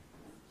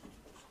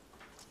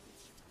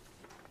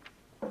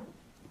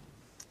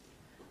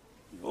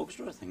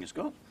orchestra, thank us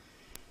God.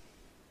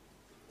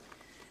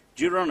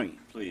 Deuteronomy,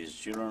 please.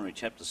 Deuteronomy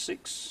chapter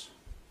 6.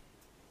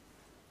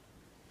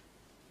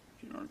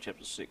 Deuteronomy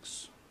chapter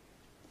 6.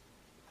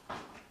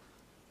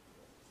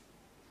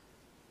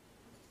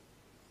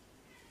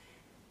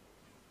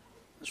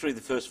 Let's read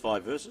the first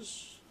 5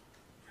 verses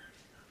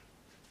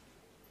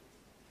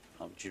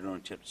of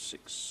Deuteronomy chapter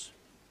 6.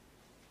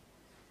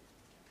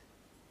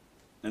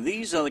 Now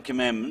these are the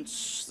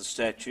commandments, the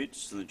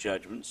statutes, and the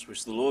judgments,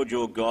 which the Lord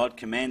your God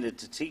commanded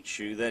to teach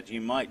you, that you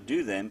might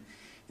do them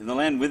in the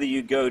land whither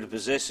you go to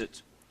possess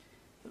it,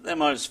 that thou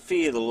mightest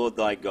fear the Lord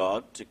thy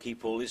God, to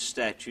keep all his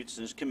statutes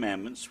and his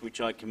commandments, which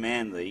I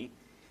command thee,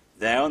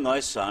 thou and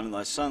thy son and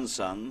thy son's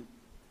son,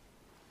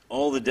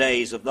 all the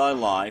days of thy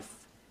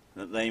life,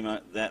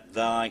 that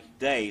thy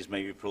days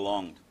may be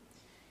prolonged.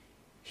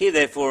 Hear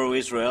therefore, O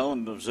Israel,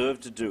 and observe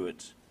to do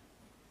it,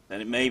 that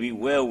it may be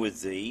well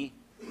with thee,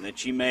 and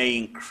that ye may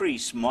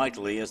increase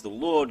mightily, as the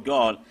Lord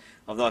God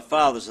of thy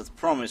fathers hath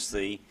promised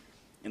thee,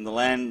 in the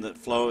land that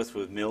floweth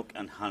with milk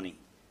and honey.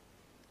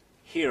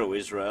 Hear, O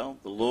Israel,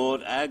 the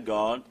Lord our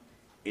God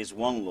is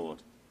one Lord.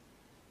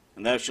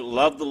 And thou shalt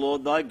love the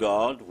Lord thy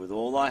God with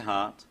all thy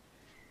heart,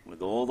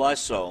 with all thy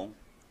soul,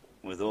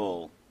 with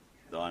all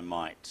thy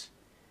might.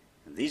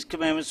 And these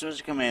commandments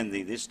which I command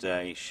thee this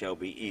day shall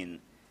be in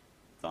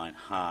thine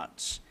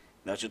hearts.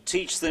 Thou shalt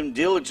teach them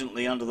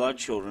diligently unto thy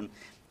children,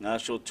 and thou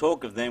shalt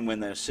talk of them when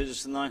thou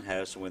sittest in thine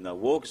house, and when thou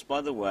walkest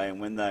by the way, and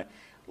when thou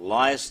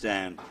liest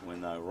down, and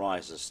when thou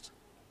risest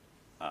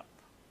up.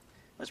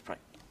 Let's pray.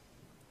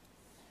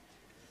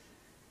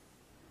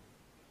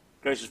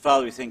 Gracious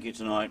Father, we thank you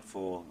tonight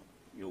for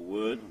your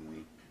word, and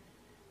we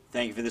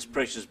thank you for this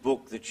precious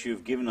book that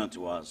you've given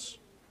unto us.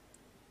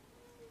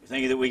 We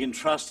thank you that we can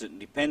trust it and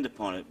depend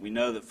upon it. We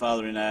know that,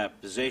 Father, in our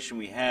possession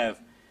we have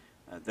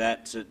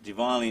that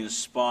divinely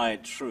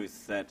inspired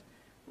truth, that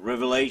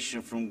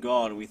revelation from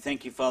God. And we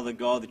thank you, Father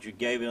God, that you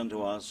gave it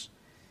unto us,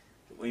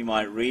 that we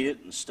might read it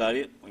and study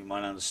it, we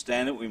might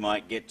understand it, we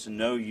might get to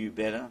know you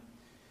better,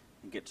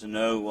 and get to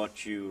know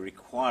what you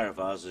require of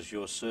us as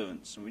your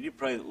servants. And we do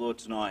pray that, Lord,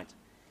 tonight,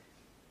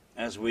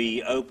 as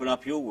we open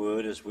up your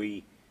word, as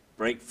we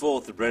break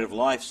forth the bread of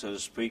life, so to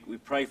speak, we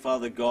pray,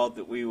 Father God,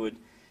 that we would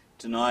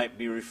tonight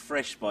be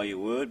refreshed by your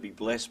word, be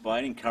blessed by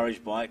it,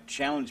 encouraged by it,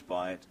 challenged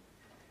by it.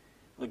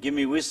 Lord, give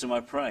me wisdom, I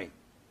pray.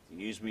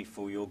 Use me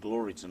for your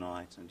glory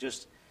tonight. And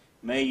just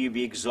may you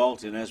be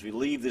exalted. And as we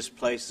leave this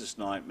place this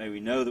night, may we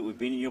know that we've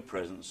been in your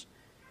presence.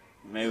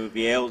 May we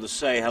be able to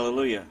say,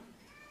 hallelujah,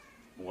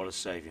 what a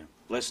Savior.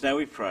 Bless now,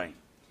 we pray,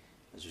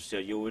 as we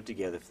study your word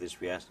together. For this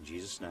we ask in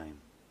Jesus' name.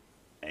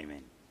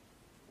 Amen.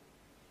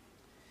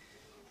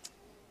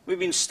 We've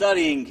been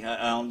studying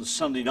on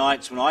Sunday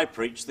nights when I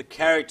preach the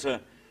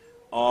character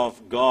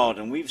of God.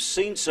 And we've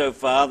seen so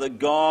far that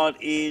God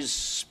is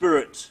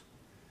spirit.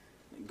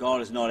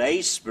 God is not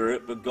a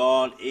spirit, but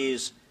God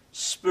is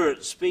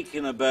spirit,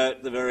 speaking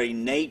about the very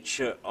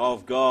nature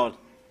of God.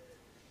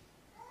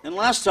 And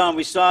last time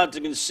we started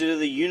to consider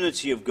the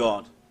unity of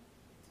God,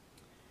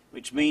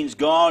 which means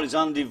God is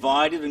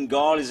undivided and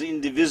God is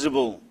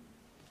indivisible.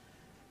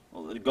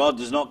 Well, that God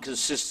does not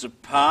consist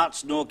of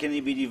parts, nor can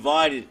he be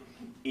divided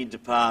into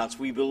parts.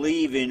 We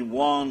believe in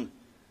one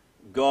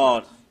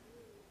God.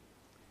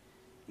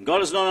 And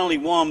God is not only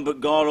one,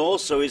 but God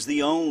also is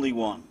the only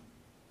one.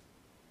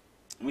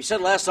 And we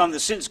said last time that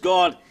since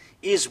God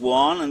is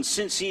one, and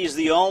since he is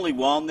the only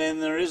one,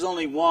 then there is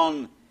only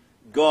one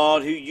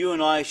God who you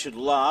and I should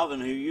love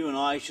and who you and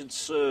I should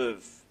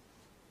serve.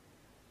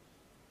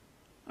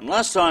 And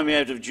last time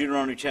out of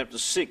Deuteronomy chapter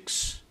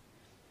 6,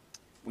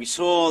 we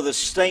saw the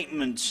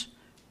statement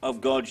of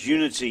God's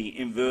unity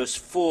in verse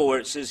 4, where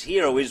it says,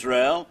 Hear, O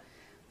Israel,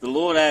 the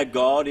Lord our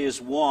God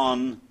is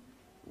one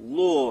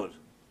Lord.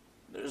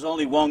 There is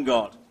only one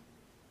God.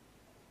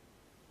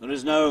 There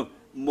is no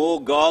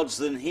more gods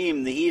than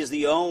him. He is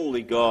the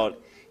only God.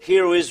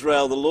 Hear, O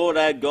Israel, the Lord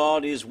our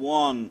God is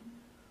one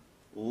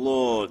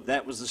Lord.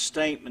 That was the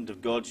statement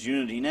of God's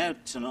unity. Now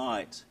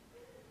tonight,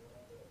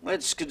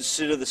 let's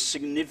consider the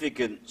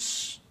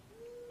significance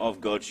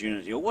of God's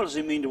unity. Or what does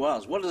it mean to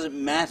us? What does it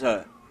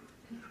matter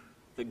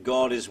that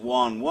God is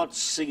one? What's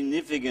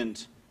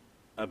significant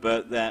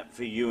about that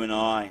for you and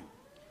I?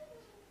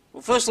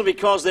 Well, firstly,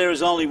 because there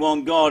is only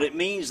one God, it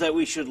means that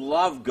we should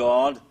love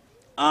God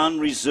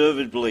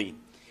unreservedly.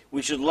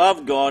 We should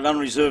love God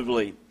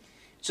unreservedly. It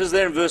says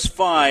there in verse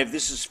 5,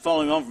 this is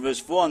following on from verse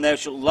 4, And thou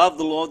shalt love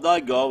the Lord thy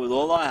God with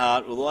all thy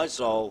heart, with all thy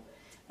soul,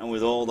 and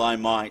with all thy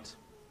might.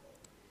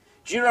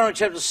 Deuteronomy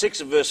chapter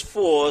 6 and verse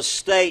 4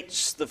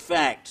 states the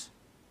fact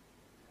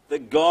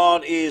that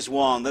God is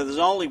one, that there's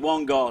only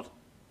one God.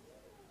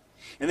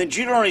 And then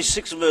Deuteronomy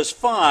 6 and verse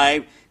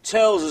 5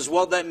 tells us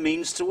what that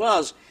means to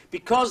us.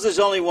 Because there's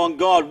only one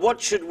God, how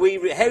should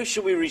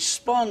we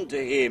respond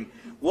to him?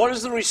 What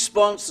is the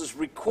response that's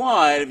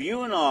required of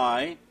you and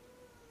I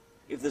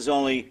if there's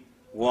only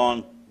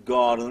one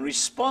God? And the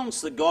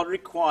response that God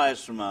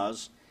requires from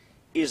us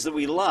is that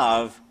we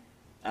love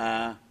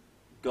our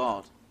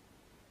God.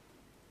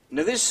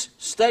 Now this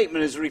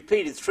statement is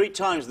repeated 3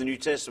 times in the New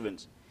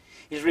Testament.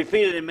 is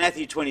repeated in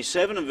Matthew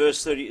 27 and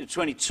verse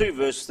 22,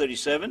 verse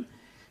 37,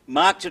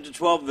 Mark chapter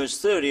 12, verse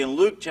 30, and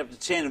Luke chapter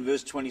 10 and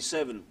verse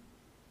 27.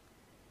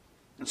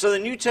 And so the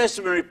New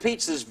Testament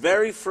repeats this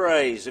very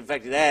phrase. In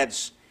fact, it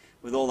adds,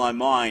 with all thy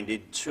mind,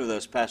 in two of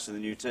those passages of the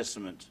New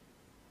Testament.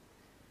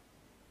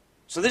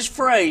 So this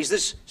phrase,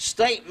 this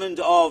statement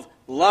of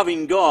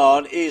loving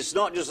God, is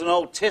not just an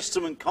Old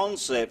Testament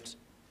concept.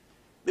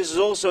 This is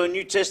also a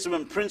New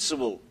Testament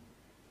principle.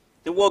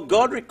 That what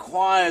God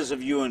requires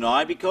of you and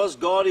I, because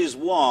God is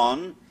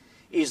one,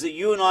 is that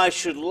you and I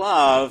should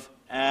love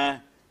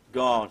our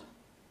God.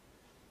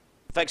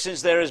 In fact,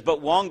 since there is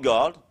but one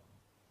God,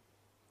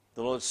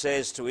 the Lord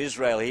says to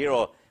Israel here,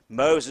 or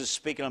Moses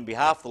speaking on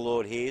behalf of the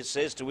Lord here,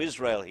 says to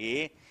Israel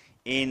here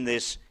in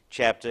this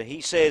chapter, he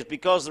says,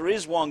 because there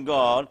is one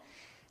God,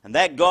 and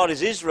that God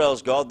is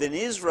Israel's God, then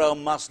Israel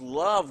must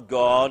love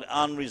God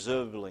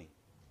unreservedly.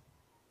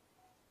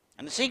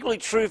 And it's equally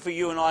true for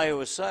you and I who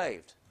are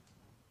saved.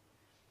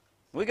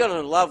 We've got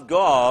to love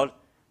God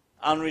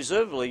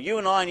unreservedly. You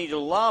and I need to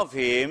love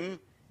Him,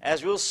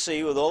 as we'll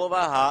see, with all of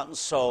our heart and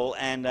soul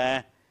and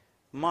our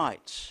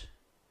might.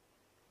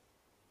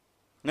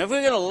 Now, if we're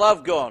going to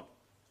love God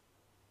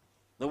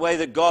the way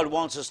that God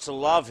wants us to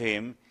love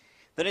Him,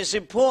 then it's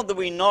important that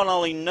we not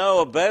only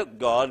know about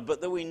God,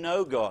 but that we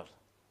know God.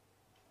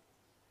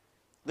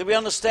 That we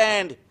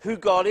understand who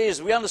God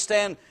is. We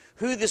understand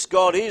who this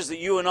God is that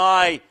you and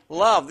I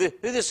love. Who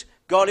this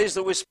God is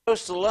that we're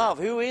supposed to love.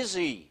 Who is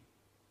He?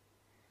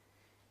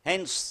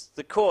 Hence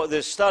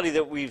the study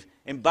that we've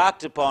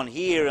embarked upon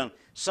here on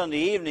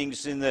Sunday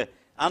evenings in the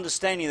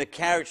understanding the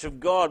character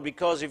of God.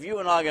 Because if you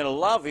and I are going to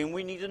love Him,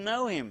 we need to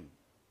know Him.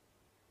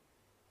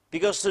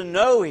 Because to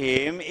know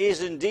Him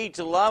is indeed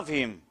to love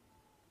Him.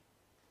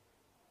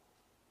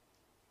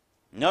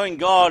 Knowing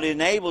God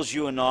enables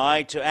you and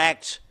I to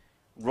act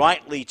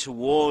rightly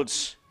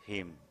towards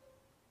Him.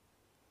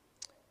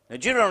 Now,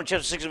 Deuteronomy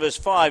chapter 6 and verse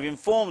 5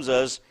 informs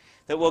us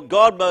that what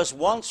God most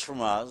wants from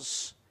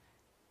us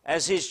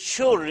as His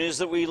children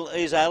is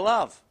our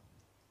love.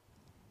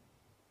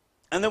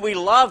 And that we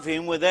love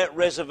Him without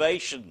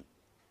reservation.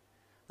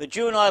 That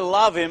you and I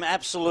love Him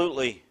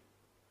absolutely.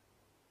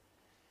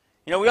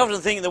 You know, we often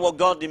think that what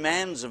God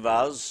demands of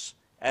us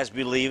as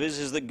believers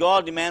is that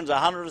God demands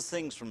 100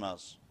 things from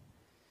us.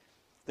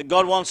 That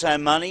God wants our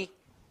money,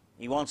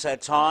 He wants our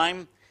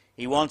time,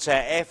 He wants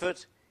our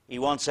effort, He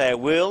wants our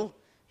will,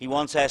 He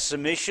wants our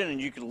submission,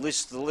 and you can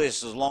list the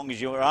list as long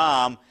as your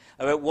arm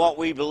about what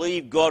we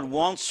believe God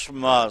wants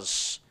from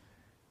us.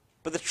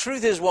 But the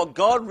truth is, what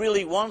God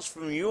really wants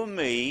from you and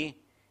me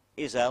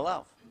is our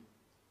love.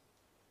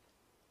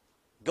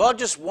 God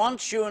just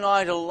wants you and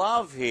I to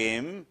love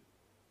Him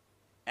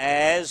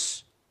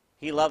as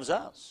He loves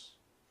us.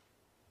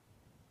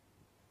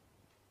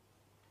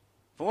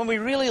 For when we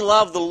really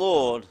love the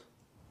Lord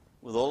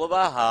with all of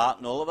our heart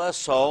and all of our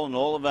soul and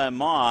all of our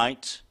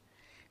might,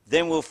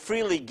 then we'll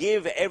freely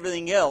give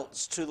everything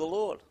else to the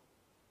Lord.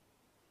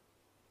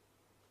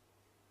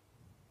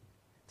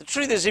 The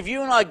truth is, if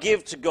you and I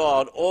give to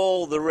God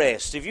all the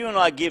rest, if you and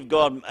I give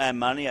God our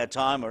money, our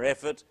time, our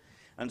effort,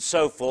 and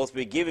so forth,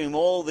 we give Him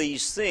all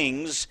these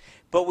things,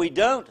 but we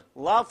don't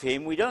love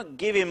Him, we don't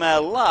give Him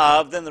our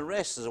love, then the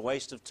rest is a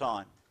waste of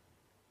time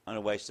and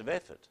a waste of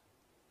effort.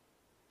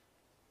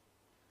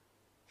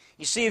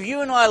 You see, if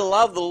you and I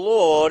love the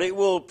Lord, it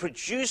will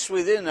produce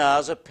within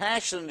us a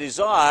passion and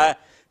desire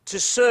to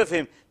serve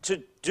Him,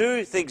 to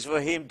do things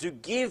for Him, to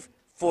give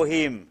for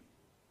Him.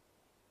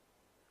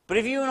 But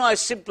if you and I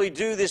simply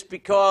do this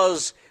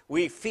because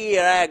we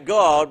fear our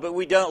God, but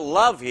we don't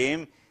love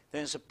Him,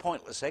 then it's a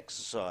pointless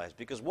exercise.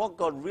 Because what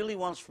God really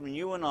wants from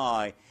you and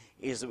I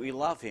is that we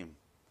love Him.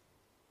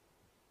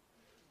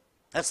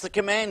 That's the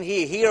command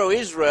here. Hear, O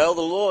Israel,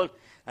 the Lord...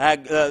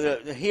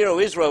 Hear, O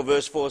Israel,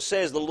 verse 4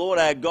 says, the Lord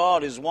our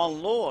God is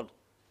one Lord.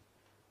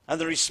 And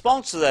the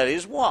response to that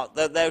is what?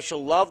 That thou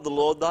shalt love the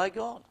Lord thy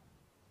God.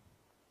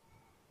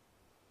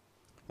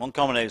 One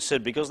commentator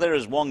said, because there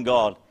is one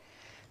God,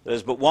 there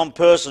is but one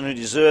person who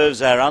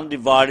deserves our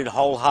undivided,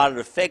 wholehearted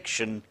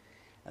affection,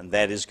 and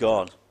that is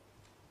God.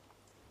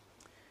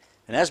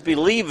 And as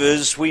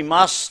believers, we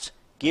must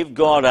give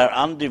God our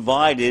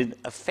undivided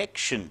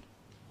affection.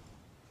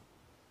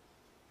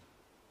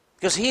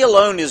 Because He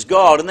alone is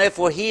God, and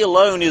therefore He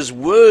alone is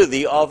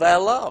worthy of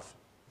our love.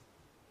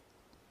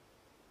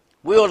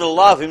 We ought to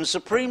love Him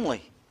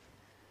supremely.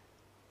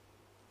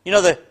 You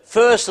know, the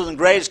first and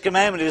greatest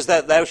commandment is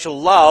that thou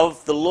shalt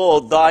love the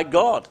Lord thy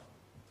God.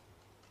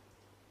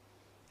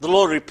 The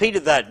Lord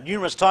repeated that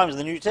numerous times in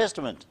the New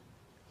Testament.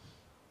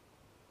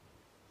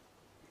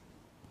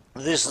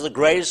 This is the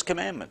greatest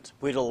commandment.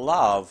 We're to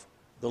love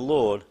the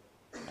Lord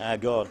our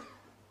God.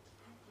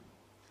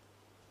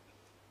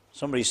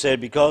 Somebody said,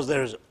 because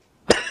there is...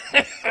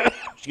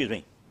 excuse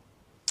me.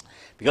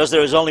 Because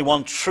there is only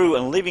one true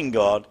and living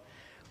God,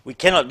 we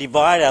cannot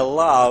divide our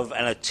love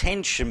and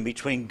attention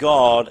between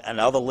God and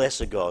other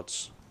lesser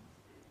gods.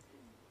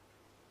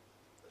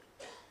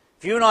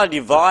 If you and I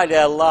divide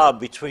our love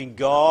between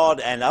God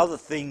and other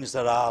things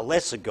that are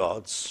lesser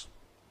gods,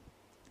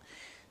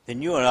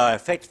 then you and I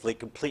effectively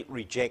completely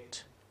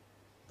reject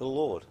the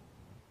Lord.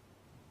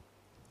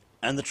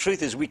 And the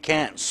truth is we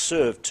can't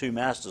serve two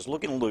masters.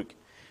 Look in Luke,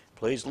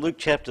 please. Luke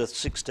chapter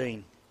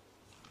 16.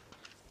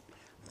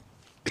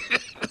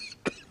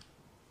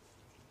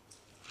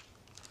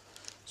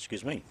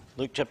 Excuse me.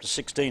 Luke chapter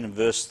 16 and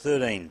verse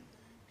 13.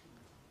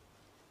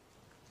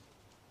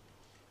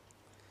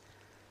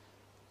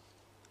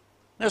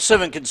 No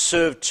servant can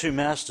serve two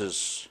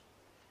masters.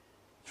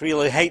 For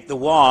you'll hate the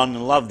one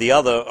and love the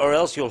other, or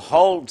else you'll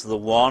hold to the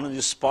one and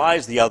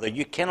despise the other.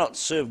 You cannot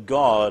serve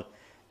God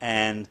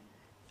and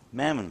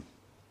mammon.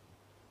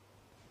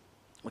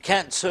 We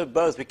can't serve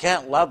both. We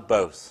can't love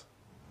both.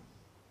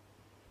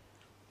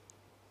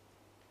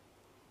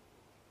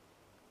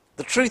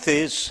 The truth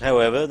is,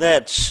 however,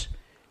 that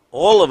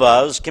all of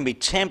us can be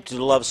tempted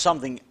to love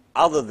something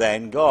other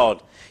than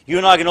God. You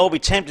and I can all be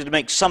tempted to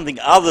make something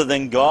other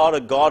than God a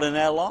God in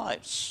our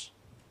lives.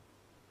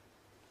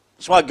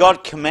 That's why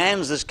God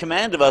commands this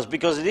command of us,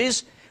 because it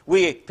is,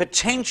 we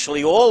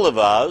potentially, all of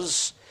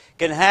us,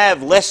 can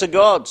have lesser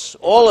gods.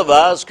 All of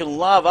us can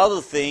love other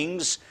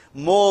things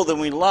more than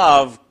we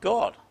love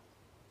God.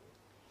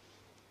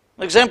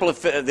 An example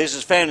of this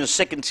is found in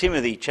 2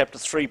 Timothy chapter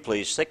 3,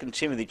 please. 2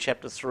 Timothy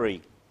chapter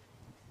 3.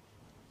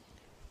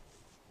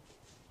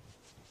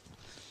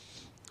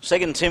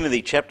 2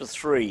 Timothy chapter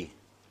 3.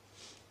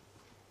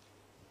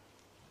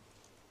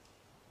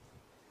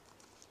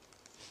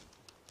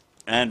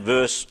 And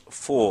verse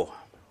 4.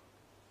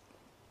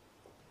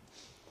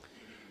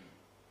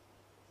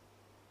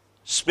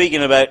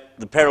 Speaking about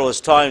the perilous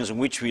times in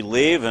which we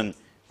live and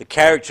the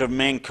character of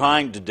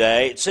mankind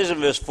today, it says in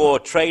verse 4,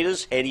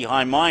 traitors, heady,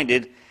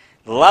 high-minded,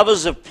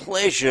 lovers of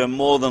pleasure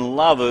more than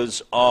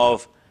lovers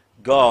of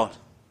God.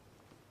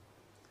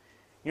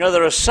 You know,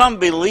 there are some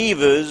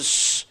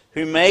believers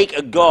who make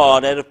a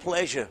God out of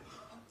pleasure.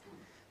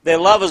 They're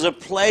lovers of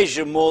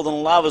pleasure more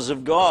than lovers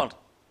of God.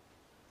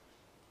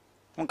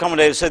 One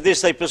commentator said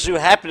this: they pursue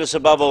happiness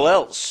above all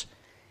else,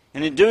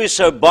 and in doing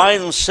so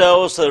bind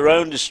themselves to their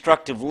own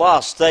destructive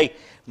lust. They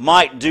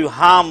might do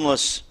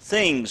harmless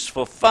things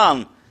for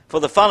fun, for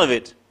the fun of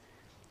it.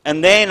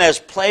 And then as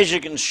pleasure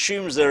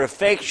consumes their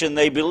affection,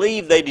 they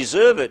believe they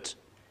deserve it,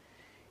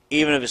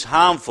 even if it's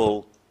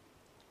harmful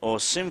or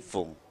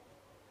sinful.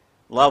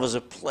 Lovers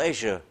of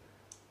pleasure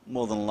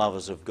more than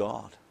lovers of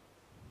God.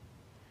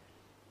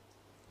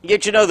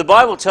 Yet you know, the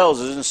Bible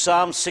tells us in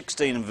Psalm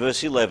 16 and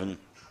verse 11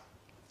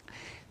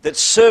 that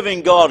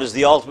serving God is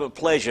the ultimate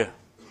pleasure.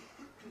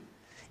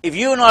 If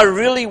you and I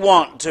really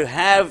want to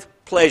have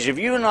pleasure, if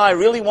you and I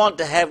really want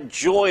to have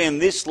joy in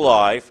this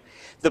life,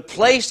 the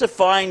place to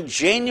find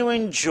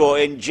genuine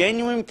joy and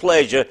genuine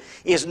pleasure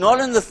is not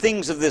in the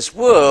things of this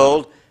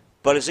world,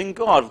 but it's in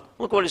God.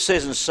 Look what it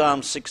says in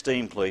Psalm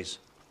 16, please.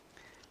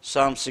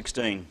 Psalm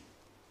 16.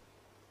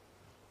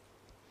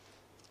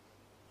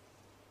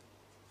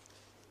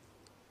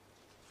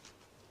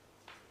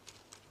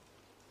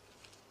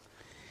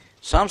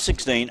 Psalm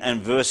 16 and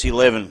verse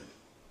 11. It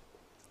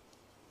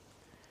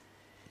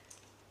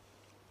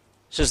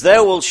says,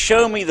 Thou wilt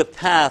show me the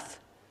path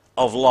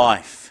of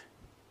life.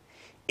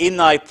 In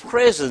thy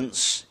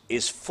presence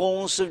is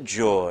fullness of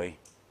joy.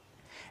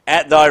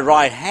 At thy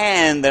right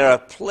hand there are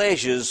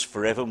pleasures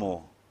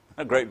forevermore.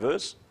 A great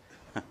verse.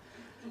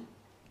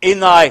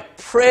 In thy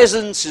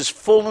presence is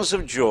fullness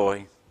of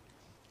joy.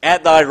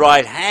 At thy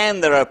right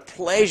hand there are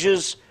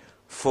pleasures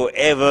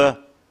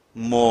forevermore.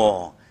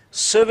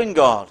 Serving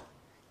God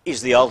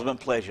is the ultimate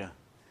pleasure.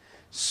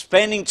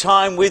 Spending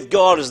time with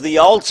God is the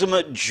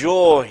ultimate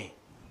joy.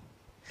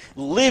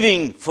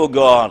 Living for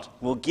God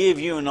will give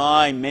you and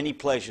I many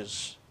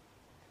pleasures.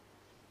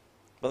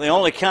 But they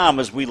only come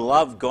as we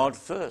love God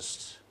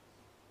first.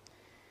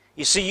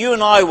 You see, you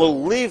and I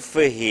will live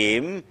for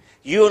Him.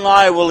 You and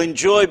I will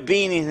enjoy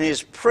being in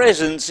His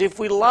presence if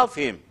we love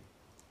Him.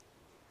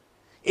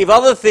 If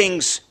other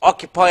things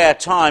occupy our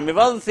time, if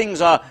other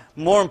things are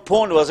more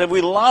important to us, if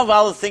we love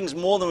other things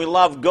more than we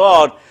love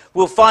God,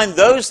 we'll find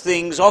those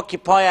things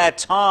occupy our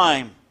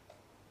time.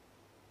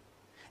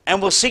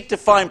 And we'll seek to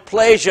find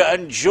pleasure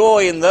and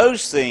joy in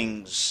those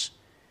things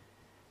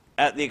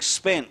at the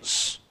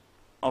expense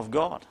of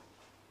God.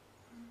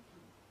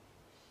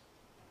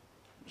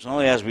 It's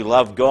only as we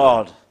love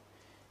God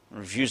and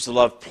refuse to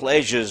love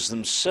pleasures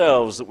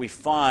themselves that we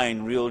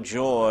find real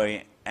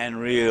joy and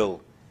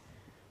real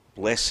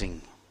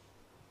blessing.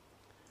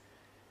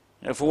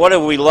 For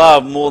whatever we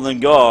love more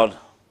than God,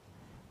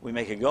 we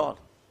make a God.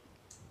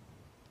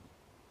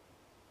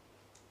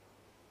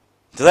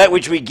 To that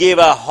which we give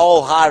our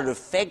wholehearted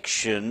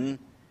affection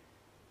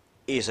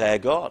is our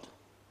God.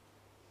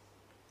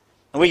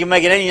 And we can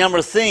make it any number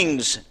of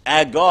things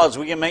our gods.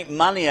 We can make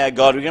money our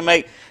God. We can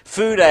make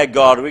food our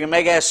God. We can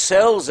make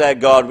ourselves our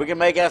God. We can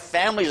make our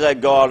families our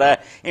God. Our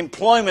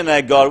employment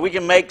our God. We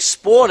can make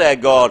sport our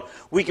God.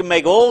 We can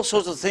make all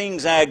sorts of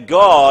things our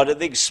God at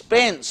the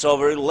expense of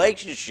a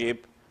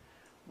relationship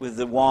with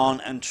the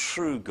one and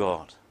true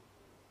God.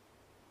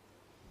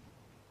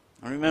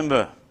 And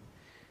remember,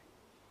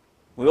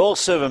 we all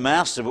serve a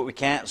master, but we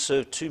can't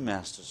serve two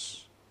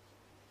masters.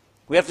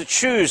 We have to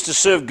choose to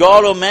serve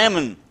God or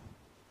mammon.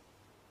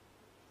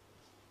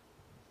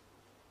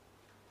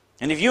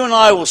 And if you and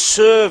I will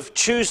choose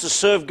to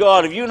serve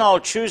God, if you and I will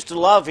choose to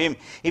love Him,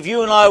 if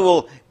you and I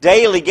will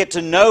daily get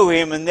to know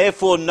Him, and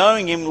therefore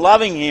knowing Him,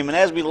 loving Him, and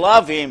as we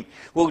love Him,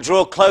 we'll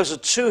draw closer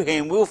to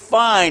Him, we'll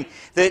find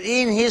that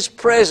in His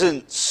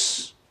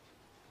presence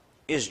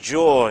is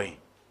joy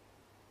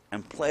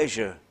and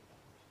pleasure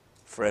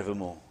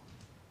forevermore.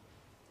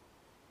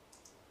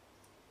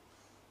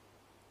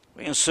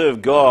 We can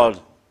serve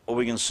God, or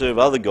we can serve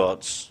other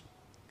gods.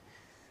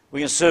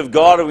 We can serve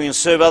God, or we can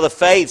serve other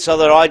faiths,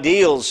 other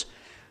ideals.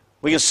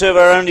 We can serve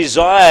our own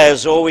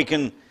desires, or we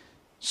can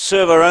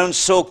serve our own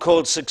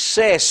so-called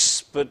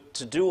success. But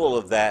to do all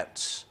of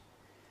that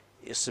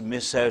is to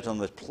miss out on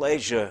the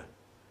pleasure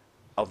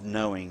of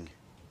knowing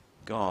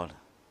God.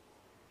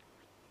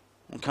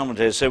 One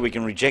commentator said we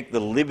can reject the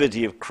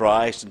liberty of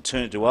Christ and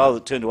turn to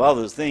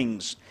other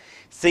things,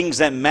 things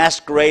that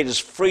masquerade as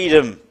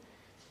freedom,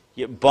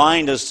 yet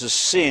bind us to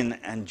sin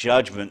and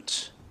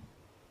judgment.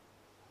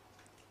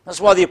 That's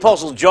why the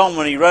Apostle John,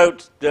 when he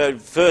wrote 1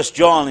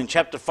 John in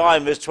chapter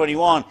 5, verse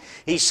 21,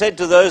 he said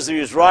to those that he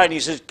was writing, he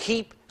says,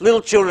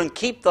 little children,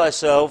 keep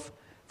thyself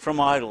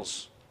from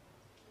idols.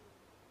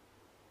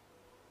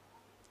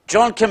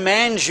 John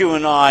commands you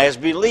and I as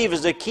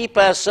believers to keep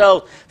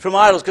ourselves from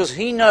idols, because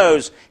he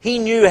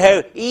knew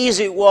how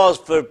easy it was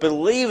for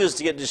believers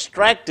to get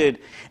distracted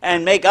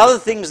and make other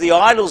things the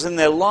idols in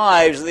their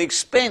lives at the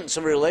expense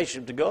of a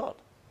relationship to God.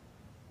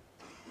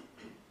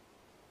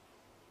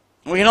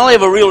 We can only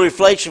have a real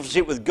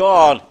relationship with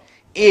God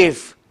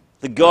if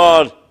the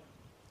God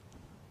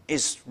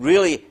is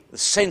really the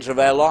center of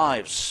our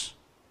lives.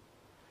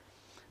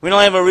 We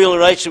don't have a real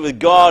relationship with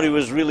God who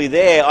is really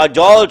there.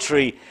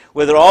 Idolatry,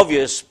 whether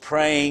obvious,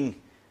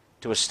 praying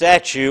to a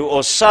statue,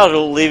 or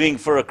subtle, living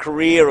for a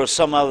career or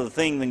some other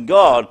thing than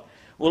God,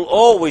 will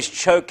always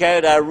choke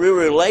out our real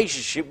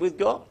relationship with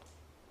God.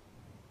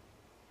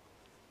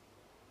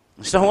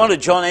 So no wonder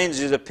John ends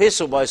his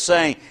epistle by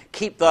saying,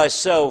 keep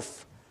thyself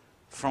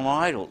from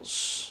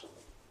idols.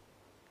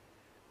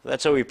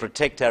 That's how we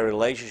protect our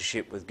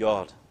relationship with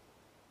God.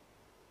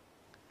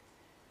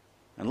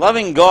 And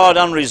loving God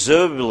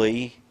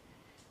unreservedly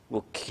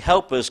will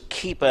help us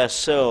keep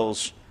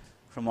ourselves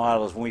from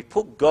idols. When we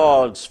put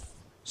God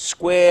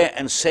square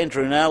and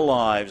center in our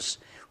lives,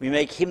 we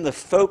make Him the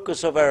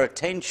focus of our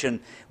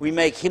attention, we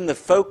make Him the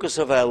focus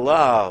of our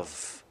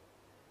love,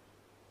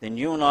 then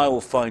you and I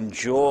will find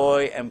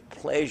joy and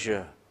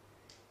pleasure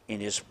in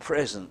His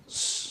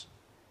presence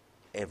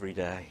every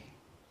day.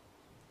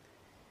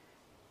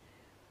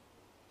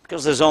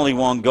 Because there's only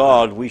one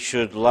God, we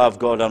should love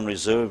God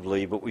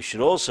unreservedly, but we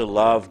should also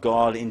love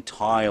God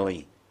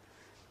entirely.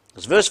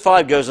 As verse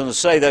 5 goes on to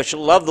say, thou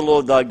shalt love the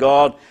Lord thy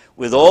God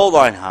with all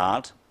thine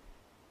heart,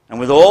 and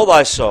with all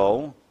thy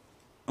soul,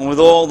 and with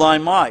all thy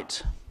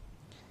might.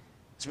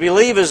 As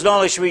believers, not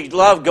only should we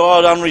love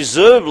God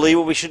unreservedly,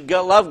 but we should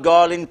love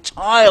God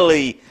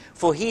entirely,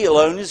 for He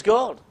alone is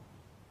God.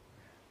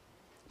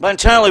 By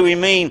entirely we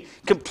mean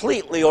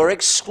completely or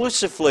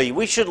exclusively.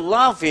 We should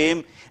love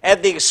Him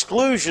at the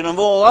exclusion of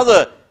all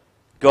other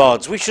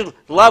gods. We should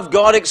love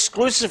God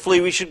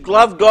exclusively. We should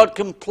love God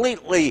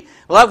completely.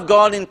 Love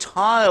God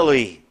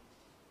entirely.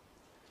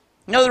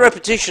 Now the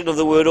repetition of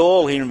the word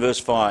all here in verse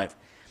 5.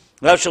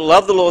 Thou shalt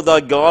love the Lord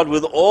thy God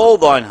with all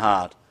thine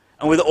heart,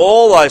 and with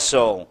all thy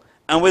soul,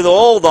 and with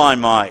all thy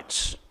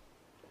might.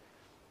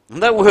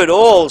 And that word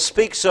all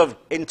speaks of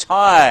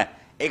entire,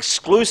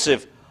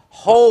 exclusive,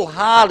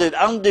 wholehearted,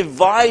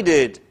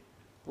 undivided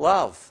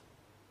love.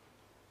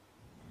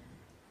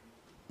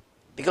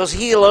 Because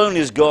He alone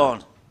is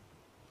God.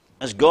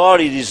 As God,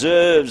 He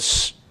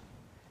deserves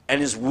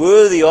and is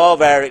worthy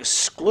of our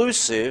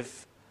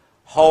exclusive,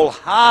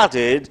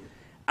 wholehearted,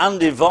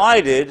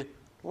 undivided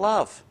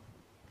love.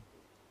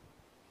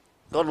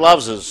 God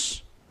loves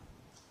us.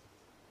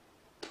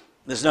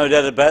 There's no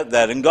doubt about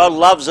that. And God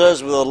loves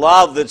us with a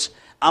love that's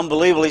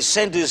unbelievable. He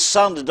sent His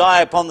Son to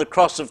die upon the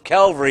cross of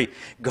Calvary.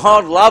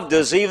 God loved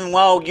us even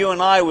while you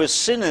and I were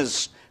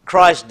sinners.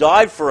 Christ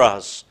died for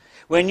us.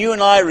 When you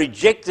and I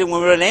rejected Him,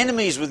 when we were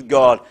enemies with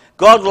God,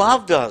 God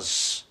loved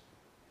us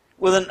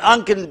with an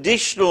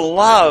unconditional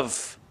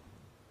love.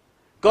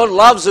 God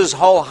loves us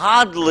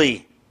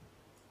wholeheartedly.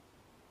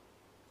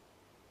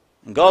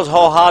 And God's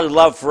wholehearted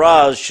love for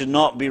us should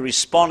not be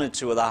responded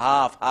to with a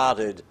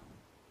half-hearted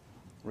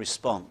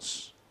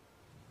response.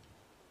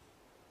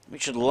 We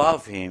should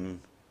love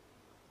Him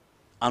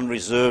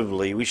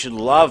unreservedly. We should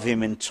love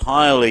Him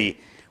entirely.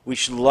 We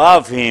should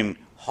love Him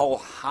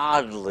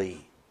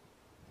wholeheartedly.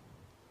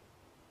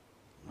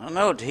 I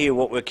know here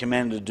what we're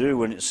commanded to do.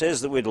 When it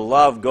says that we're to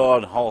love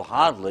God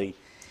wholeheartedly, it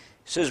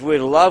says we're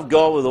to love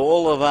God with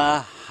all of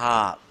our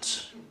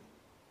heart.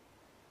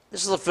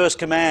 This is the first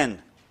command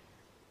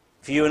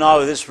for you and I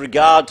with this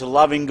regard to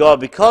loving God.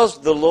 Because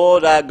the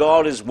Lord our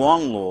God is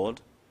one Lord,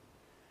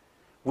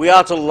 we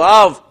are to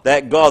love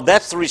that God.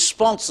 That's the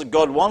response that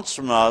God wants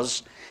from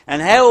us.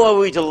 And how are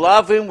we to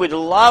love Him? We're to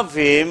love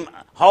Him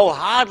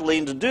wholeheartedly.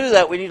 And to do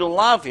that, we need to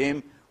love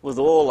Him with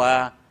all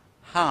our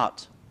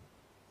heart.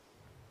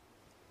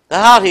 The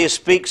heart here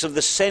speaks of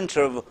the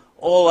center of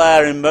all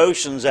our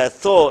emotions, our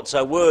thoughts,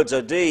 our words,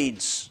 our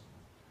deeds.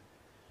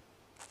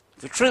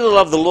 If we truly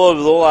love the Lord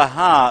with all our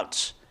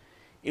heart,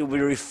 it will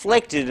be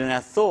reflected in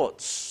our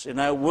thoughts, in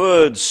our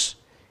words,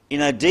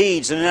 in our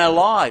deeds, and in our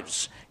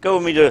lives. Go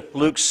with me to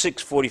Luke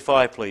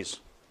 6:45, please.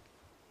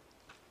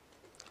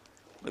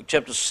 Luke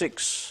chapter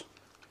 6.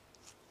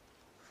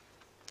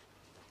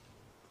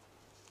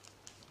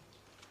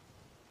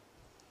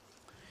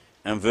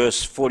 And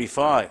verse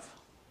 45.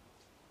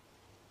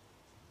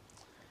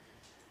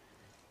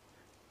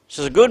 It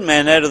says, "A good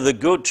man out of the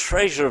good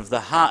treasure of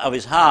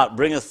his heart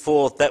bringeth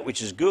forth that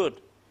which is good.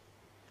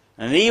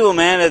 And an evil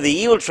man out of the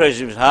evil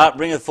treasure of his heart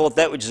bringeth forth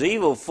that which is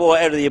evil. For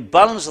out of the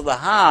abundance of the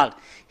heart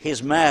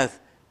his mouth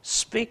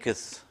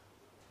speaketh."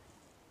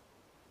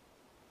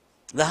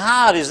 The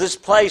heart is this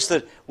place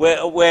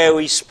where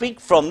we speak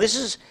from. This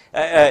is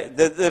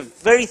the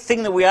very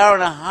thing that we are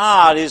in our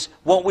heart is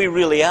what we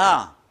really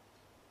are.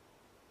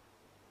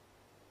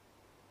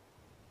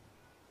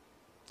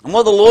 And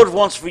what the Lord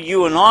wants for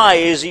you and I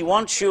is He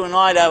wants you and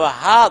I to have a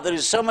heart that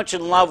is so much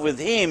in love with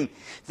Him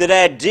that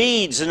our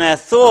deeds and our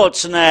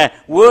thoughts and our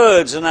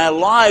words and our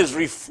lives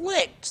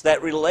reflect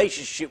that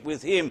relationship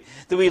with Him,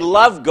 that we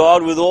love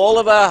God with all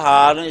of our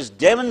heart and is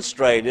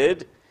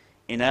demonstrated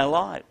in our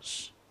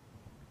lives.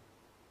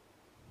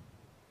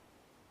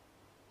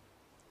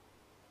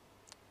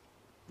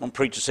 One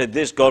preacher said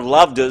this: God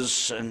loved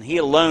us and He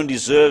alone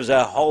deserves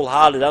our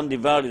wholehearted,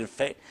 undivided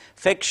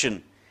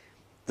affection.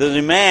 The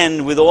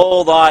demand with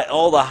all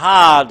the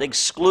heart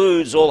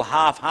excludes all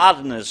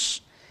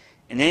half-heartedness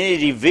and any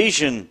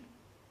division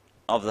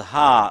of the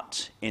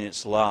heart in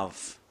its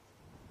love.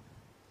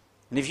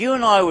 And if you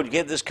and I would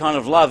get this kind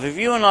of love, if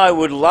you and I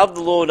would love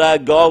the Lord our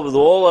God with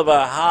all of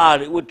our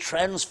heart, it would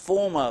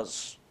transform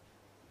us.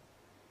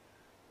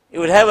 It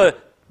would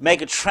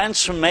make a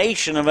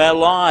transformation of our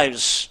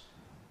lives.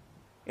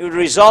 It would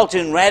result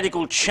in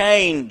radical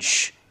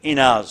change in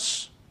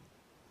us.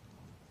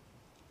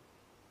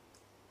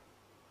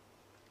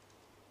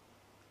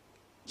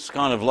 This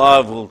kind of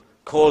love will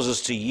cause us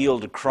to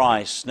yield to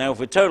Christ. Now, if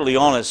we're totally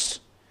honest,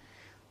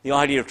 the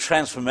idea of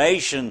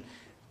transformation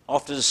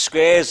often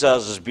scares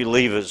us as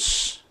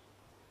believers.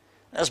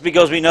 That's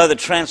because we know that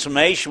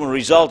transformation will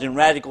result in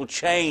radical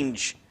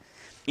change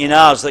in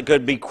us that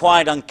could be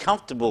quite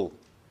uncomfortable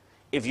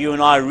if you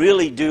and I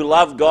really do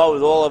love God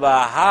with all of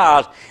our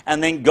heart,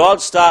 and then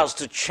God starts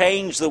to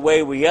change the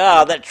way we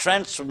are. That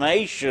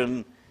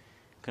transformation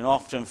can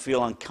often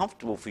feel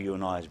uncomfortable for you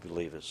and I as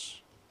believers.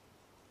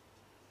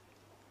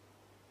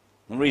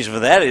 The reason for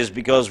that is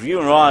because you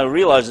and I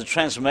realize that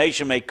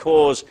transformation may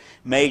cause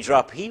major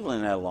upheaval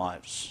in our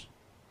lives.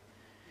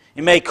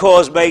 It may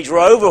cause major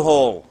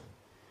overhaul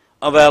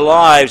of our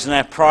lives and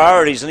our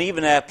priorities and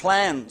even our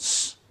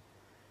plans.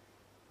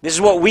 This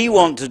is what we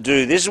want to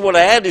do. This is what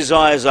our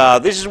desires are.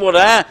 This is what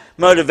our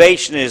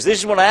motivation is. This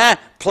is what our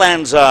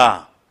plans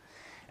are.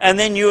 And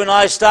then you and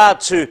I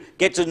start to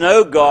get to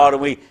know God,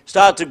 and we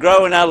start to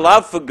grow in our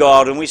love for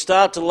God, and we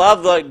start to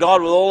love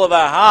God with all of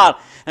our heart.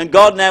 And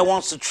God now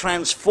wants to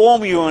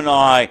transform you and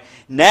I.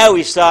 Now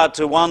we start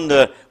to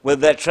wonder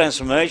whether that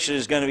transformation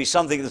is going to be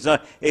something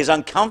that is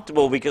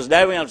uncomfortable, because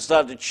now we have to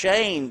start to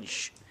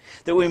change,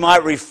 that we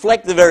might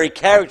reflect the very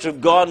character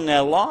of God in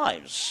our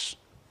lives.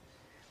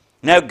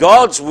 Now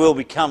God's will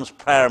becomes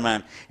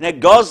paramount. Now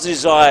God's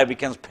desire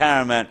becomes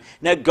paramount.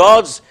 Now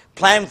God's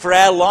plan for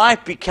our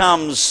life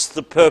becomes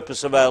the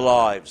purpose of our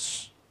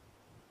lives.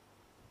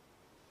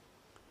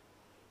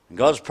 And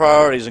God's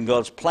priorities and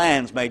God's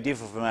plans may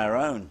differ from our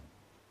own.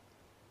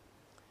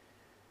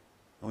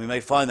 And we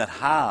may find that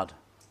hard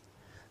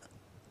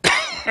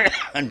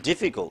and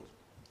difficult.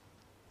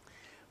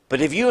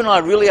 But if you and I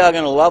really are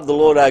going to love the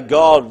Lord our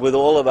God with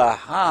all of our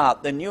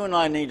heart, then you and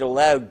I need to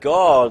allow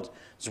God's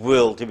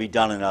will to be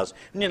done in us.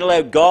 We need to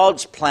allow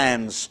God's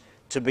plans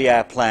to be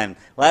our plan.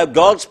 Allow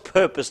God's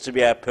purpose to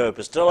be our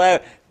purpose. To allow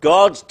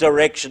God's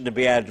direction to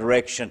be our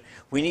direction.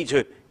 We need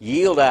to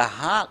yield our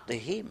heart to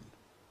Him.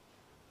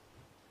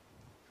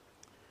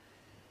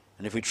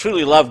 And if we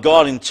truly love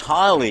God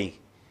entirely,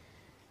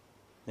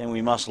 then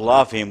we must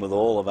love Him with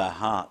all of our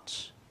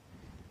hearts.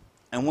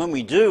 And when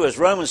we do, as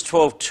Romans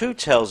 12:2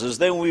 tells us,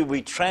 then we will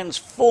be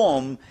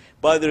transformed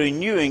by the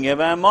renewing of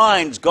our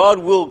minds. God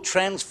will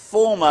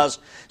transform us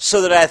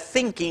so that our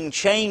thinking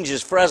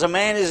changes. For as a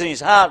man is in his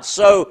heart,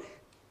 so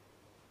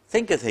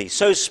thinketh he,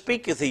 so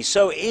speaketh he,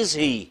 so is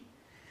he.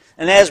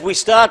 And as we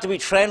start to be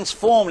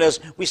transformed,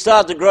 as we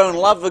start to grow in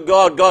love for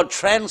God, God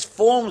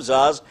transforms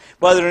us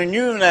by the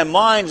renewing of our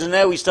minds, and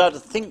now we start to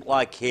think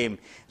like Him,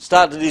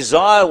 start to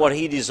desire what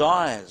He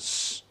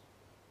desires.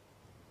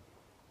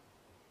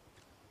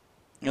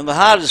 You know, the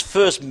heart is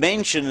first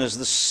mentioned as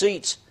the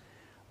seat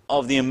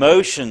of the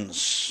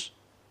emotions,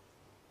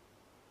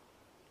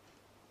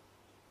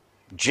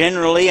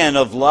 generally, and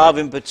of love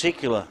in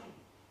particular.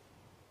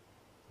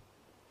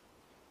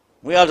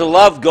 We are to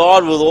love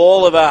God with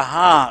all of our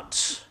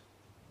heart.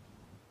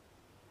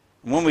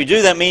 And when we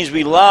do, that means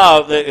we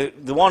love,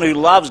 the one who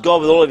loves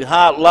God with all of his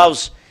heart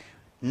loves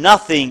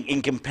nothing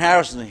in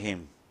comparison to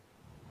Him,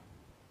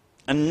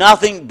 and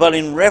nothing but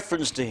in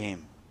reference to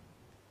Him.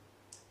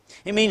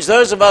 It means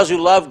those of us who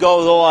love God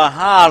with all our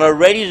heart are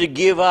ready to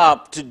give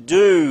up, to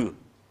do,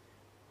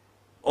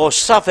 or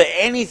suffer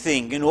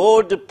anything in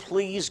order to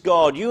please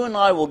God. You and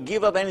I will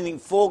give up anything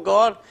for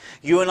God.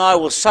 You and I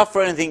will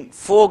suffer anything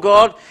for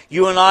God.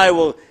 You and I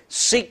will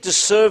seek to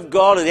serve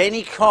God at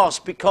any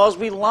cost because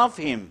we love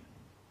Him.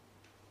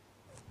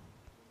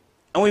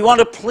 And we want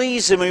to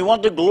please Him and we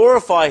want to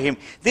glorify Him.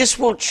 This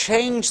will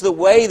change the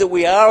way that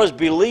we are as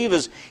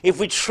believers.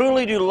 If we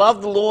truly do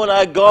love the Lord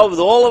our God with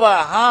all of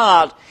our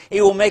heart,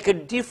 it will make a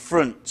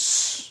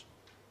difference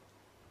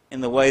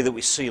in the way that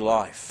we see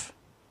life.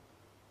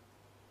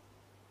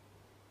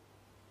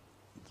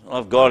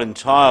 Love God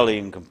entirely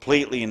and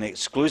completely and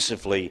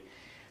exclusively.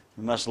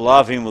 We must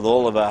love Him with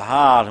all of our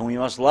heart, and we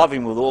must love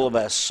Him with all of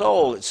our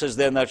soul. It says,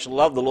 "Then thou shalt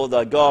love the Lord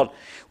thy God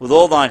with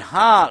all thine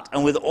heart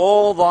and with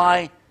all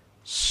thy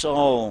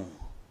soul."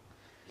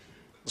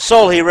 The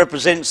soul here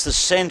represents the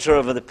center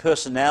of the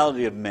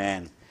personality of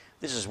man.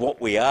 This is what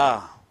we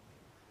are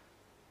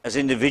as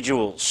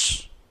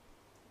individuals.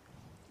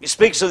 It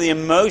speaks of the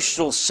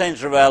emotional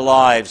center of our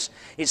lives.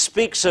 It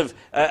speaks of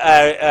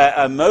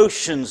our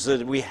emotions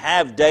that we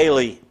have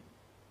daily.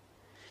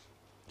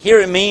 Here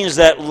it means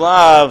that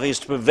love is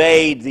to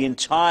pervade the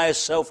entire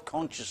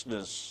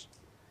self-consciousness.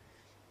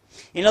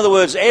 In other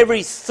words,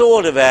 every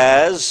thought of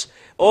ours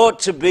ought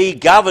to be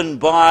governed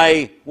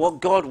by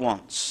what God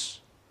wants,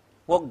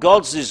 what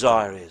God's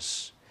desire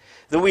is.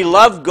 That we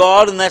love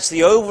God, and that's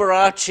the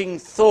overarching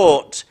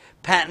thought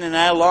pattern in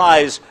our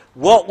lives.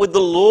 What would the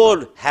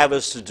Lord have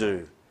us to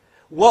do?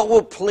 What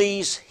will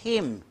please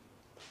Him?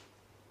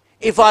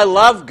 If I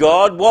love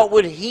God, what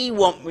would He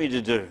want me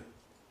to do?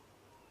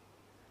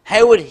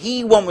 How would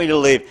He want me to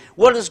live?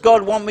 What does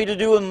God want me to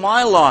do in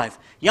my life?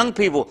 Young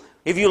people,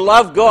 if you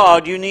love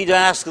God, you need to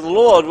ask the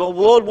Lord, well,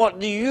 Lord, what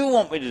do you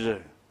want me to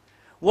do?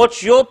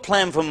 What's your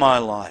plan for my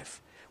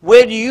life?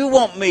 Where do you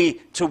want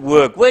me to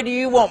work? Where do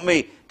you want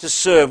me to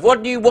serve?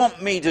 What do you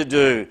want me to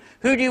do?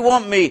 Who do you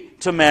want me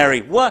to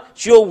marry?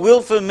 What's your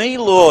will for me,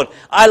 Lord?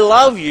 I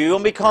love you,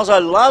 and because I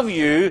love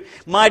you,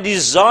 my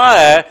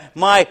desire,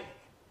 my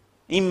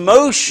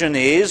emotion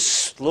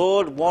is,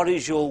 Lord, what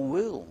is your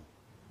will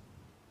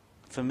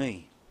for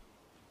me?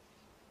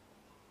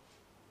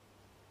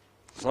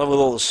 Love with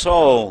all the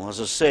soul, as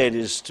I said,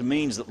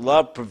 means that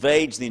love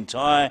pervades the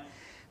entire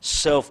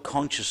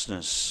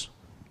self-consciousness.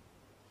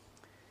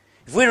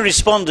 If we're to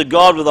respond to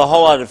God with a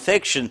wholehearted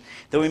affection,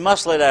 then we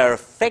must let our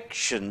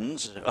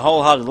affections, a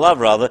wholehearted love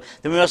rather,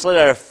 then we must let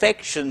our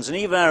affections and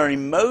even our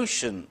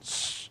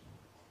emotions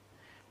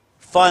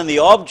find the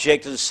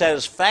object of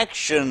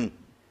satisfaction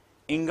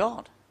in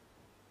God.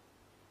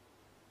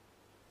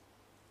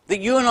 That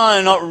you and I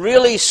are not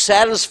really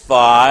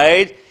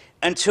satisfied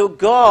until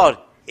God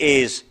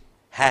is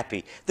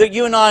happy. That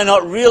you and I are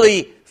not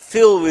really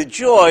filled with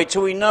joy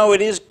till we know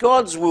it is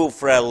God's will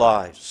for our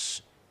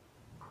lives.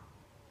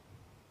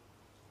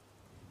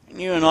 And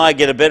you and I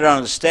get a better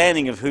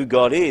understanding of who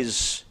God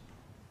is.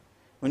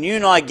 When you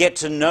and I get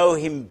to know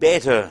Him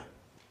better,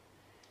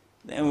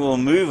 then it will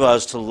move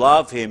us to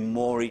love Him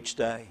more each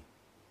day.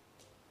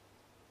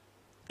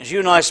 As you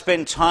and I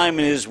spend time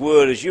in His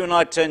Word, as you and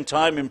I spend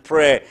time in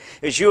prayer,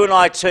 as you and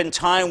I spend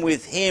time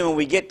with Him and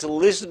we get to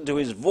listen to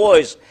His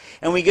voice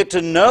and we get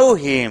to know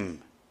Him,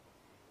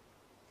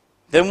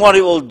 then what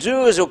it will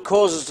do is it will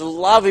cause us to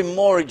love Him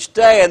more each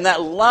day, and that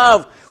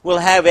love will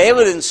have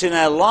evidence in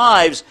our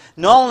lives,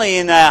 not only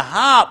in our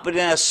heart but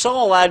in our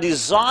soul. Our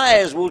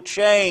desires will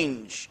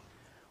change.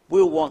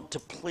 We'll want to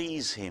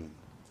please Him.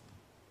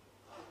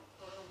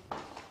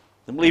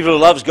 The believer who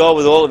loves God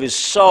with all of his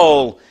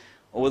soul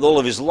or with all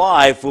of his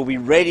life will be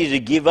ready to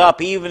give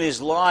up even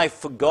his life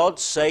for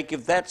God's sake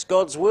if that's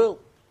God's will.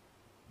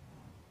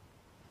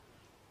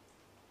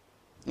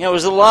 You know, it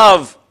was the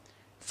love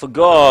for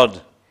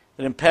God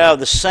that empowered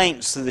the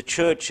saints through the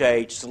church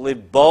age to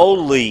live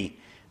boldly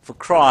for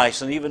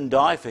Christ and even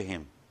die for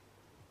Him.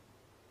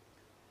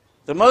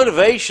 The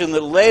motivation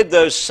that led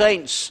those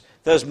saints,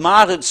 those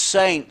martyred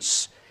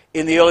saints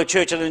in the early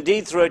church, and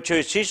indeed throughout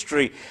church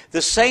history,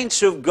 the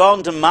saints who have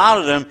gone to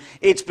martyrdom,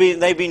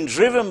 they've been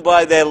driven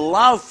by their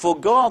love for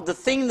God. The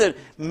thing that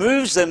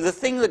moves them, the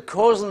thing that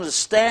causes them to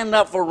stand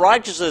up for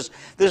righteousness,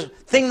 the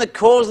thing that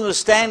caused them to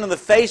stand in the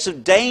face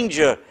of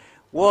danger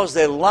was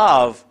their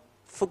love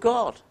for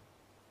God.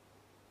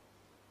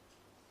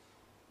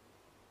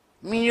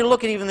 I mean, you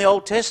look at even the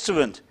Old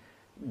Testament,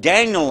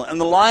 Daniel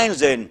and the lion's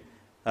den,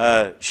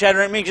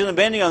 Shadrach, Meshach, and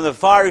Abednego in the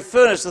fiery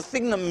furnace. The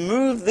thing that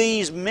moved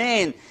these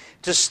men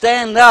to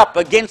stand up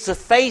against the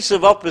face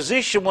of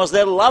opposition was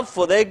their love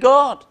for their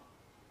God.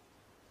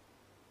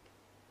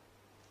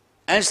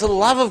 And it's the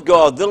love of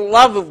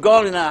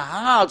God in our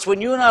hearts.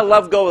 When you and I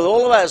love God with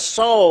all of our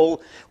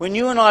soul, when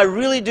you and I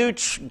really do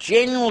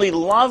genuinely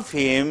love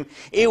Him,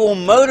 it will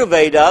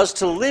motivate us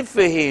to live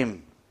for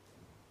Him.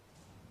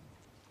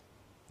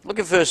 Look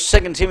at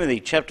 2 Timothy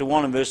chapter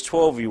 1 and verse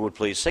 12, if you would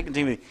please. 2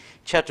 Timothy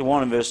chapter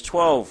 1 and verse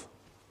 12.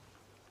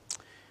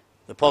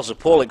 The Apostle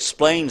Paul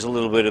explains a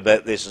little bit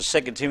about this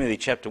in 2 Timothy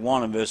chapter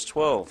 1 and verse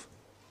 12.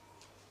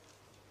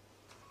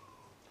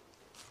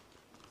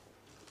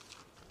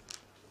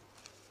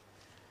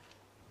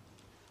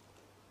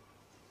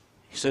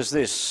 says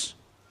this.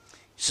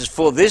 He says,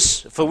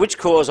 for which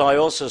cause I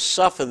also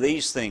suffer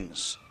these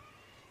things.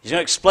 He's going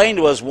to explain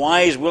to us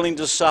why he's willing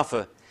to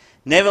suffer.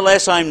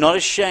 Nevertheless, I am not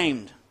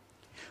ashamed,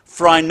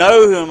 for I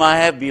know whom I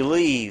have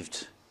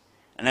believed,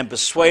 and am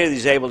persuaded he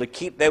is able to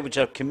keep that which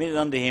I have committed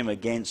unto him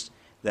against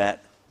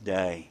that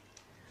day.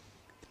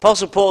 The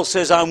Apostle Paul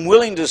says, I'm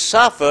willing to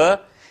suffer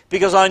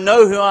because I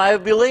know who I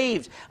have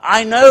believed.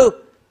 I know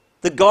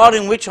the God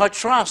in which I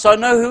trust. I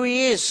know who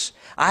he is.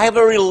 I have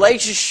a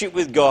relationship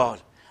with God.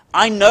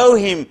 I know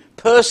him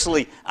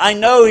personally. I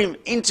know him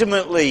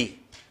intimately.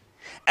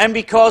 And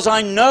because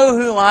I know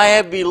whom I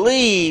have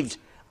believed,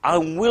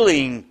 I'm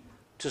willing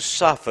to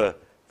suffer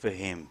for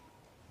him.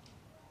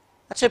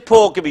 That's how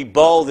Paul could be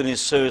bold in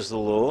his service to the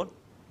Lord.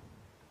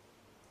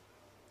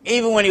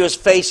 Even when he was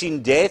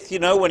facing death,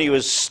 when he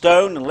was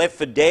stoned and left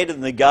for dead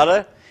in the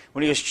gutter,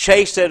 when he was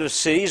chased out of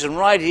cities, and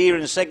right here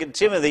in 2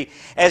 Timothy,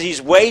 as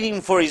he's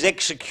waiting for his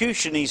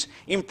execution, he's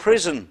in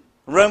prison,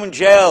 Roman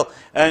jail,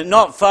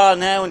 not far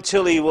now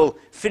until he will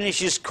finish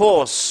his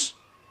course,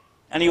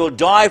 and he will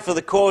die for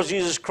the cause of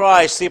Jesus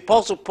Christ. The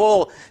Apostle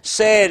Paul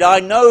said, I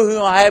know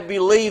whom I have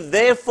believed,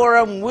 therefore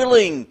I'm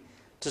willing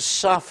to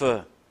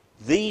suffer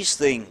these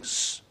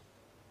things,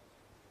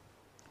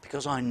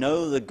 because I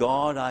know the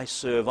God I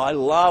serve. I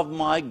love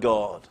my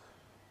God.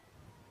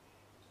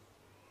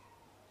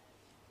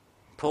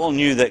 Paul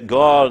knew that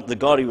God, the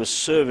God he was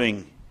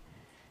serving,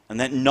 and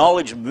that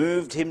knowledge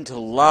moved him to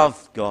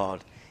love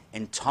God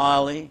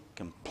entirely,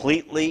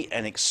 completely,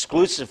 and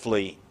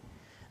exclusively.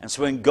 And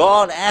so when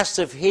God asked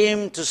of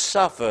him to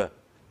suffer,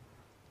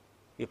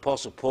 the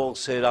Apostle Paul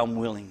said, I'm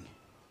willing.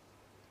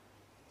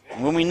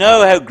 And when we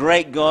know how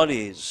great God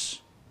is,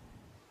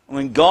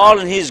 when God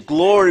and his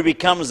glory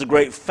becomes the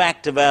great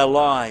fact of our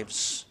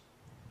lives,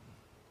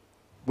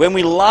 when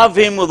we love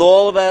him with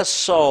all of our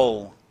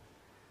soul,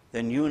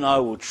 then you and I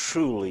will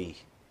truly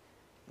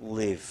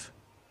live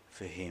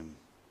for him.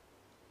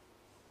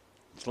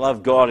 To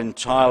love God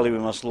entirely, we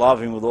must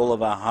love him with all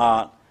of our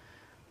heart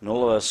and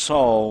all of our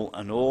soul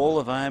and all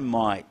of our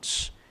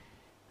might.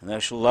 And thou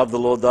shalt love the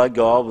Lord thy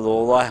God with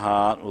all thy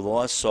heart, with all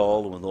thy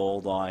soul, and with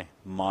all thy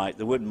might.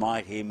 The word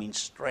might here means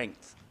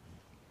strength.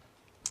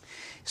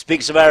 It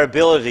speaks of our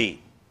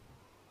ability.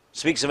 It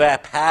speaks of our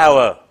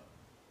power.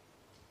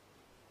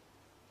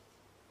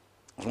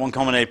 As one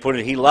commentator put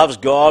it, he loves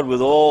God with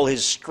all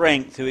his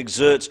strength, who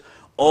exerts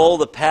all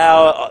the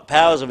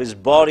powers of his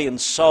body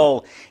and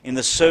soul in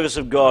the service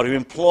of God, who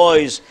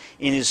employs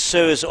in his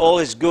service all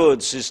his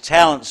goods, his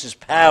talents, his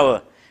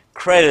power,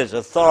 credit,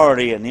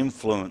 authority, and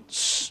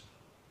influence.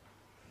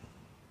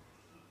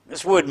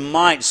 This word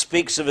might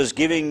speaks of us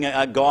giving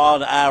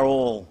God our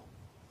all.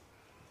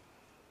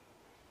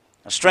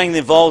 Our strength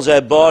involves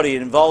our body,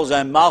 it involves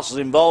our muscles,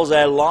 it involves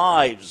our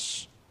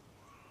lives.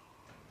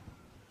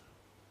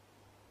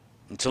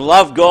 And to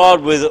love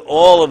God with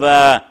all of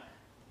our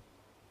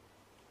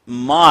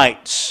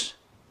might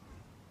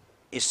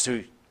is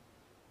to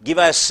give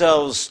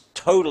ourselves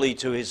totally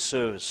to his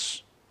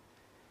service.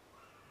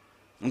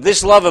 And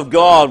this love of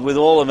God with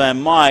all of our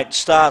might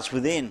starts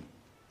within.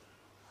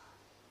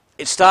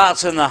 It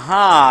starts in the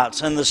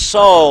heart and the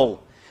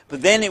soul,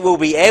 but then it will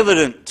be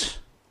evident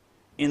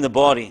in the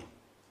body.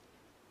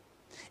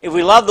 If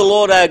we love the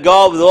Lord our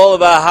God with all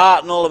of our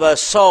heart and all of our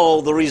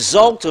soul, the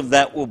result of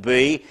that will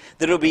be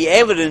that it will be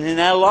evident in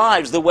our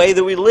lives, the way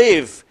that we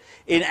live,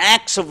 in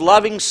acts of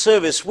loving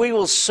service. We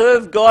will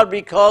serve God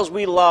because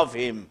we love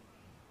him.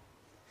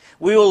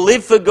 We will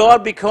live for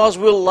God because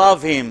we'll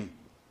love him.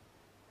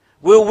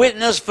 We'll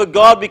witness for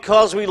God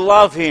because we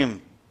love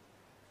him.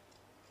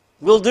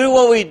 We'll do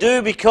what we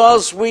do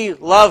because we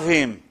love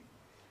him.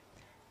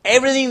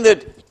 Everything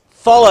that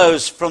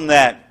follows from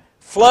that,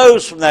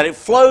 flows from that. It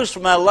flows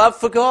from our love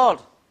for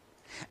God.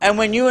 And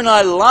when you and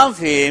I love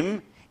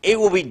him, it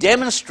will be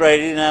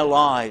demonstrated in our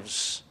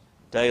lives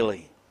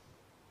daily.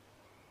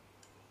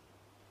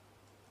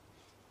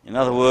 In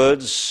other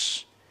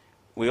words,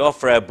 we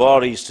offer our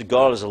bodies to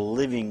God as a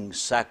living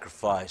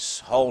sacrifice,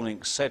 holy and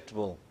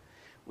acceptable,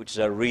 which is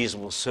our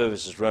reasonable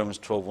service, as Romans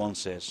 12:1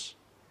 says.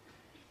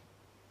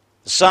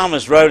 The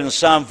psalmist wrote in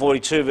Psalm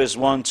 42, verse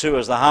 1, 2,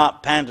 as the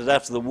hart panteth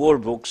after the water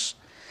brooks,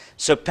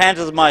 so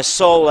panteth my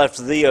soul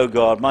after thee, O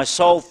God. My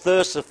soul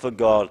thirsteth for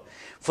God,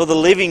 for the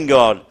living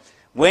God.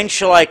 When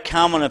shall I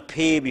come and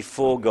appear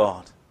before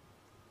God?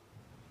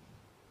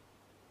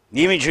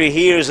 The imagery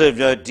here is of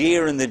a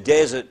deer in the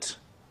desert,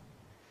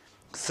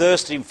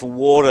 thirsting for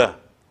water.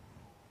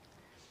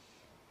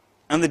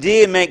 And the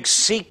deer makes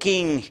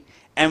seeking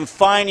and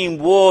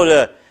finding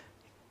water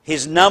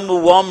his number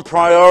one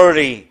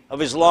priority of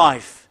his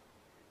life.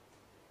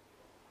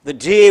 The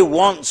deer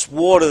wants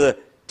water. The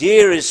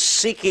deer is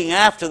seeking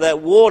after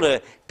that water,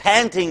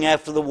 panting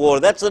after the water.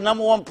 That's the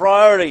number one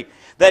priority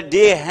that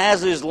deer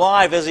has in his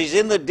life. As he's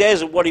in the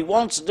desert, what he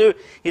wants to do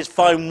is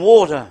find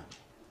water.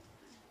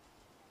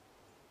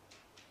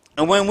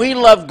 And when we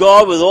love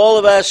God with all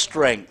of our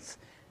strength,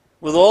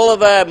 with all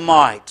of our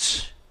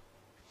might,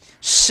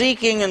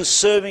 seeking and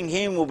serving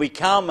him will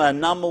become our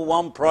number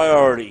one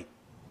priority.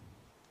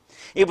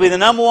 It'll be the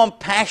number one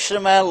passion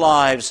of our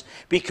lives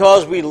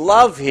because we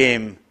love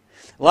Him.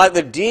 Like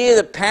the deer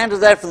that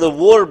panteth after the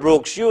water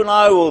brooks, you and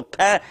I will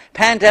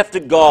pant after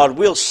God.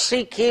 We'll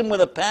seek Him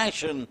with a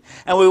passion,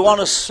 and we want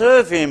to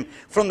serve Him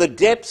from the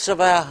depths of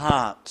our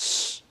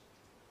hearts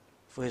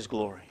for His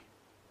glory.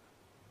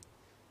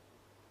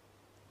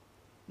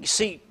 You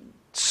see,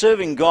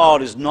 serving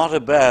God is not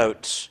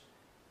about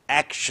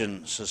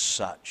actions as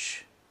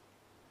such.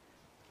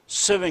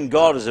 Serving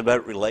God is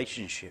about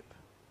relationship.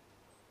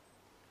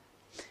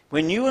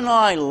 When you and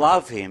I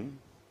love Him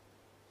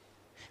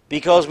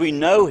because we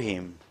know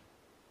Him,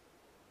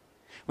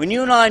 when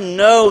you and I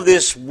know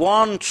this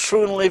one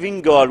true and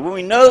living God, when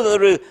we know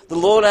that the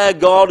Lord our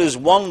God is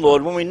one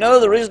Lord, when we know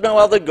there is no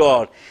other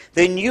God,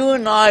 then you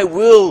and I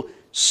will,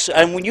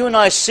 and when you and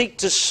I seek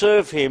to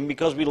serve Him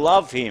because we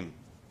love Him.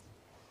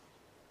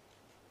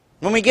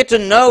 When we get to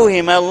know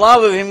Him, our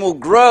love of Him will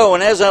grow,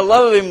 and as our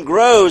love of Him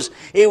grows,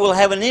 it will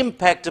have an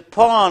impact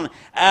upon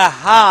our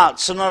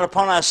hearts and not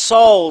upon our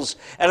souls,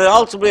 and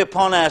ultimately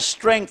upon our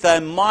strength, our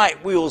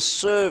might. We will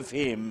serve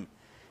Him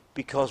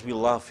because we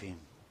love Him.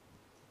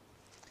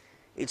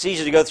 It's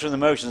easy to go through the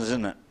motions,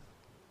 isn't it?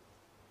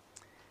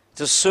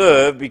 To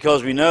serve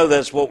because we know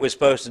that's what we're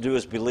supposed to do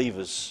as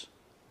believers.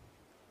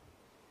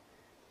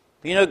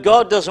 But you know,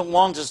 God doesn't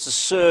want us to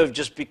serve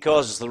just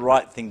because it's the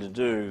right thing to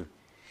do.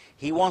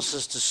 He wants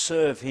us to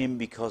serve Him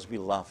because we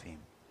love Him.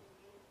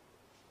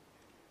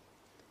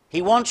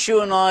 He wants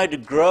you and I to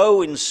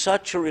grow in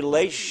such a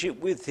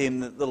relationship with Him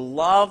that the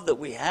love that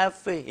we have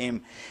for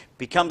Him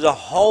becomes a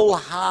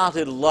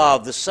wholehearted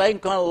love, the same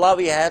kind of love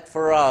He had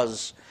for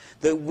us,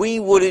 that we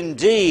would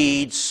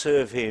indeed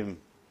serve Him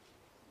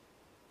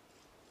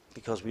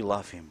because we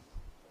love Him.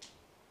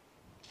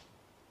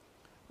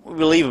 What we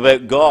believe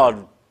about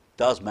God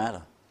does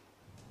matter.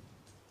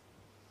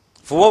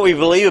 For what we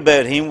believe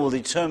about Him will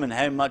determine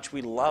how much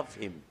we love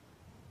Him,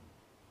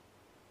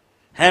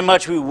 how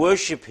much we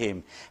worship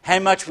Him, how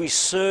much we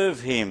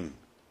serve Him.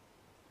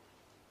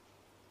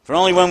 For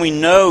only when we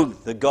know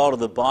the God of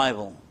the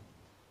Bible,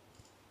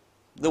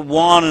 the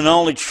one and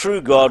only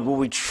true God, will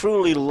we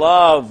truly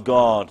love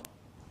God.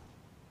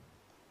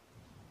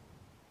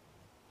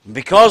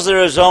 Because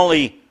there is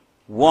only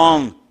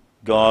one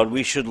God,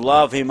 we should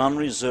love Him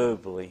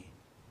unreservedly,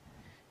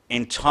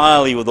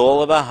 entirely with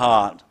all of our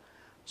heart,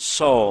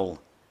 soul,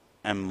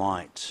 and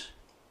might.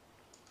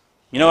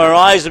 You know, our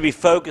eyes will be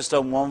focused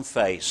on one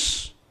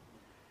face.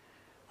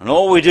 And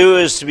all we do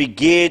is to be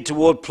geared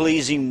toward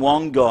pleasing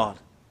one God.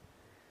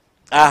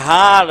 Our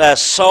heart, our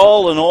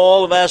soul, and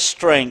all of our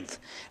strength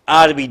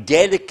are to be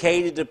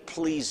dedicated to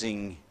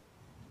pleasing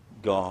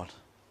God.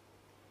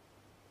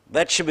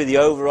 That should be the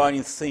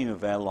overriding theme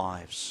of our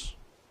lives.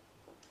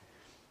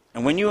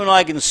 And when you and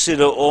I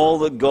consider all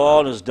that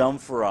God has done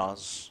for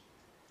us,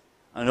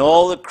 and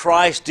all that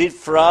Christ did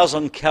for us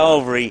on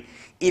Calvary,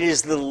 it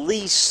is the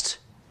least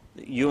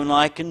that you and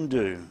I can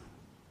do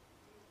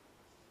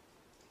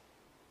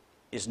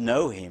is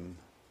know Him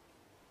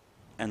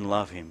and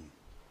love Him.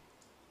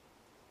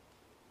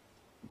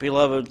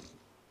 Beloved,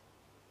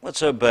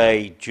 let's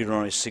obey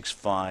Deuteronomy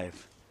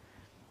 6:5,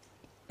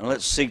 and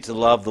let's seek to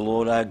love the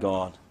Lord our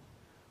God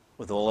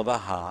with all of our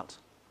heart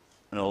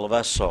and all of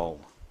our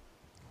soul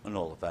and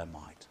all of our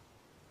might.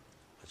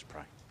 Let's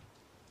pray.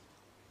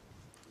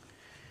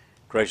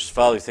 Gracious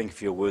Father, we thank You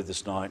for Your word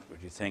this night. We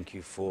do thank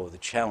You for the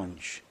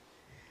challenge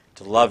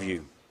to love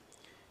You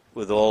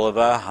with all of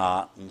our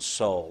heart and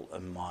soul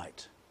and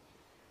might.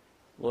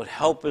 Lord,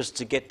 help us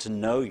to get to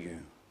know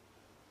You,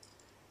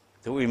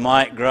 that we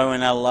might grow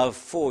in our love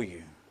for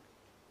You,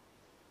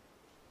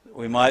 that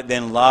we might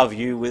then love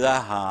You with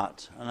our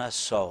heart and our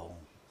soul,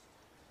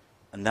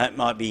 and that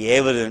might be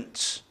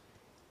evident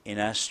in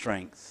our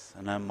strength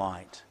and our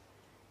might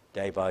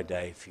day by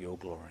day for Your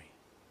glory.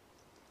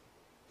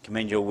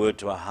 Commend Your word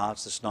to our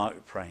hearts this night, we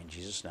pray in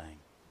Jesus' name.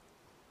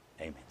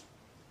 Amen.